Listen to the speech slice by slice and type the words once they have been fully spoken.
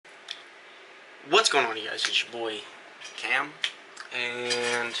What's going on, you guys? It's your boy Cam,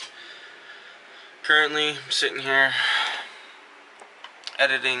 and currently I'm sitting here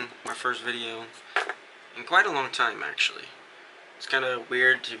editing my first video in quite a long time. Actually, it's kind of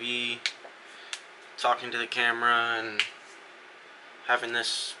weird to be talking to the camera and having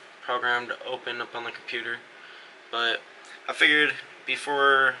this program to open up on the computer, but I figured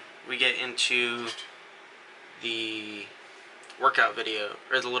before we get into the workout video,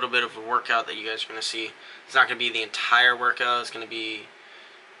 or the little bit of a workout that you guys are going to see, it's not going to be the entire workout. It's going to be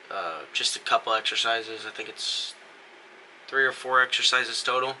just a couple exercises. I think it's 3 or 4 exercises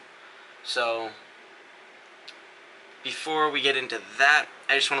total. So before we get into that,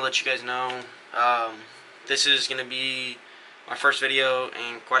 I just want to let you guys know this is going to be my first video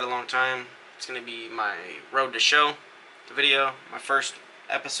in quite a long time. It's going to be my road to show the video, my first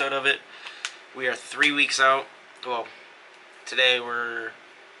episode of it. We are 3 weeks out. Well, today we're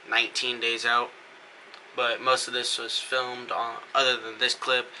 19 days out, but most of this was filmed on, other than this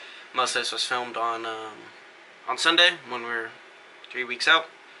clip, most of this was filmed on Sunday when we're 3 weeks out.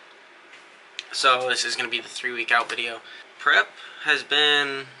 So this is going to be the 3 week out video. Prep has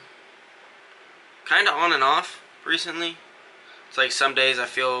been kind of on and off recently. It's like some days I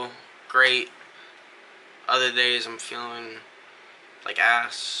feel great, other days I'm feeling like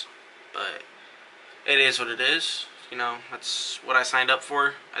ass, but it is what it is. You know, that's what I signed up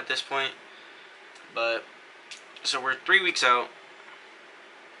for at this point. But so we're 3 weeks out.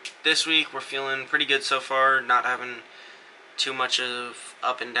 This week we're feeling pretty good so far, not having too much of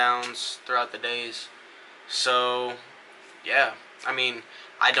up and downs throughout the days. So yeah, I mean,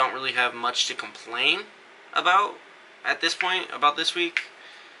 I don't really have much to complain about at this point about this week.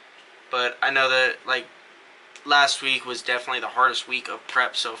 But I know that, like, last week was definitely the hardest week of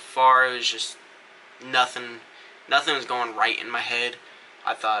prep so far. It was just nothing was going right in my head.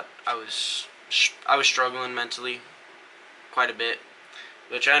 I thought I was struggling mentally quite a bit,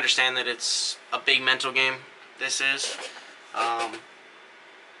 which I understand that it's a big mental game, this is.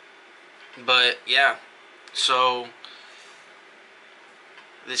 But yeah, so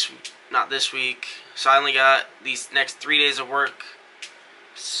not this week. So I only got these next 3 days of work,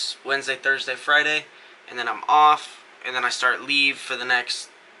 Wednesday, Thursday, Friday, and then I'm off, and then I start leave for the next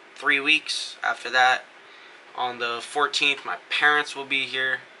 3 weeks after that. On the 14th, my parents will be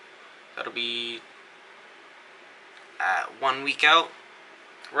here. That'll be 1 week out,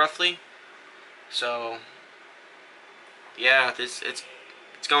 roughly. So yeah, it's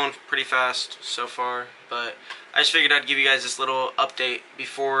going pretty fast so far. But I just figured I'd give you guys this little update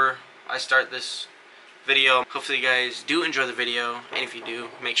before I start this video. Hopefully you guys do enjoy the video, and if you do,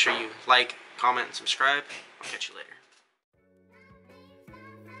 make sure you like, comment, and subscribe. I'll catch you later.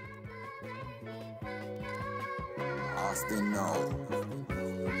 Austin, no.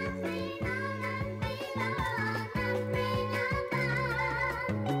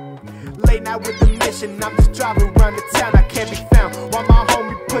 Late night with the mission, I'm just driving around the town, I can't be found. While my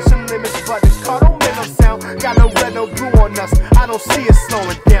homie pushing limits, but the car don't make no sound. Got no red, no blue on us, I don't see it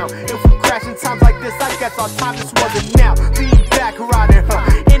slowing down. If we crash in times like this, I guess our time just wasn't now. Lean back, riding,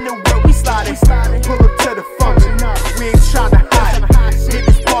 in the way we sliding. Pull up to the function, we ain't trying to hide. Get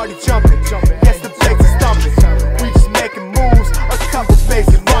this party jumping, yes the place is stumbling. We just making moves, a couple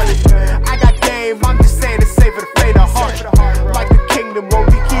bases running. I got game, I'm just saying it's safe for the fate of heart. Like the kingdom, won't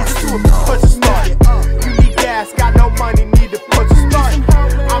be keys to it, push a start. You need gas, got no money, need to push a start.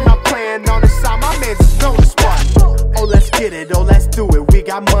 I'm not playing on the side, my man just know the spot. Oh, let's get it, oh, let's do it, we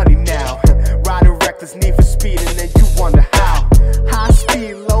got money now. Riding reckless, need for speed, and then you wonder how. High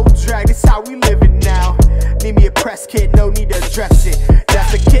speed, low drag, this how we live it now. Need me a press kit, no need to address it.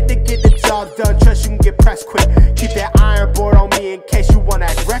 That's the kit to get the job done, trust you can get pressed quick. Keep that iron board on me in case you wanna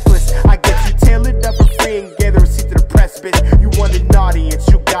act reckless. I get you tailored up for free and gave the receipt to the press, bitch. You want an audience,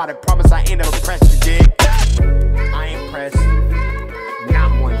 you got it, promise I ain't never pressed you, dig? I ain't pressed,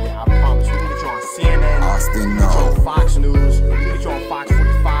 not one day, I promise. We can get you on CNN, Austin, get you no. on Fox News, we can get you on Fox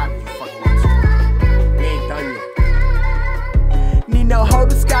 45 if you fucking want to. We ain't done yet. Need no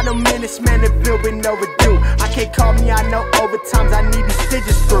holders, got no minutes, man, the bill been overdue. I can't call me, I know overtimes, I need these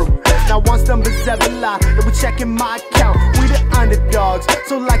digits through. Now once numbers ever lie, they be checking my account. We the underdogs,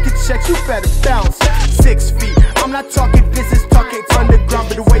 so like a check, you better bounce. 6 feet, I'm not talking business, talking underground,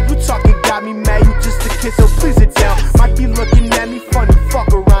 but the way you talking got me mad, you just a kid, so please it down. Might be looking at me funny, fuck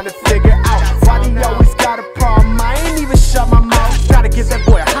around and figure out why they always got a problem. I ain't even shut my mouth. Gotta give that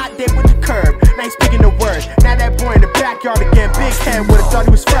boy a hot day with the curb. Now he's speaking the word. Now that boy in the backyard again, big head, would've thought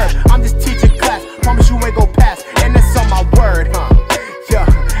he was